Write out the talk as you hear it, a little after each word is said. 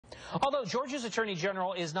Although Georgia's Attorney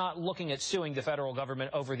General is not looking at suing the federal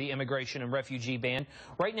government over the immigration and refugee ban,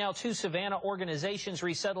 right now 2 Savannah organizations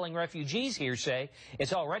resettling refugees here say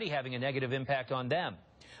it's already having a negative impact on them.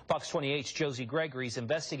 Fox 28's Josie Gregory is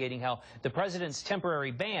investigating how the president's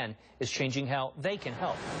temporary ban is changing how they can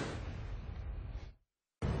help.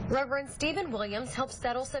 Reverend Stephen Williams helped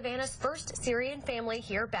settle Savannah's first Syrian family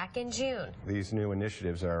here back in June. These new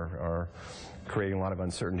initiatives are creating a lot of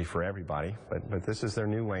uncertainty for everybody, but this is their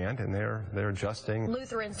new land and they're adjusting.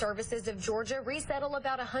 Lutheran Services of Georgia resettle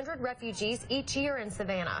about 100 refugees each year in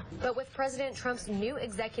Savannah. But with President Trump's new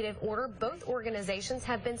executive order, both organizations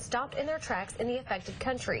have been stopped in their tracks in the affected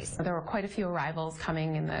countries. There were quite a few arrivals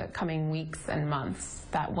coming in the coming weeks and months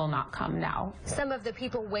that will not come now. Some of the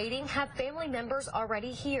people waiting have family members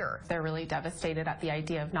already here. They're really devastated at the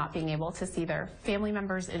idea of not being able to see their family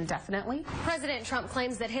members indefinitely. President Trump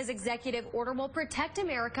claims that his executive order will protect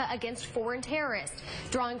America against foreign terrorists,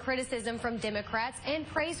 drawing criticism from Democrats and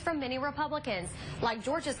praise from many Republicans, like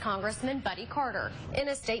Georgia's Congressman Buddy Carter. In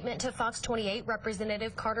a statement to Fox 28,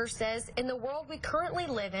 Representative Carter says, "In the world we currently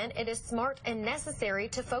live in, it is smart and necessary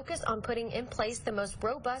to focus on putting in place the most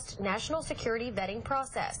robust national security vetting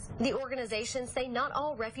process. The organizations say not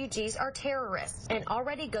all refugees are terrorists and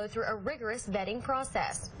already go through a rigorous vetting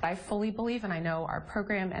process." I fully believe, and I know our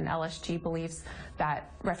program and LSG believes,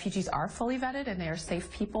 that refugees are fully vetted and they are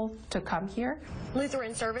safe people to come here.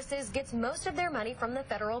 Lutheran Services gets most of their money from the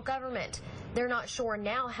federal government. They're not sure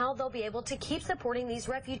now how they'll be able to keep supporting these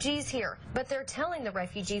refugees here, but they're telling the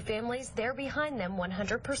refugee families they're behind them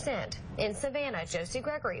 100%. In Savannah, Josie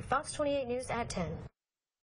Gregory, Fox 28 News at 10.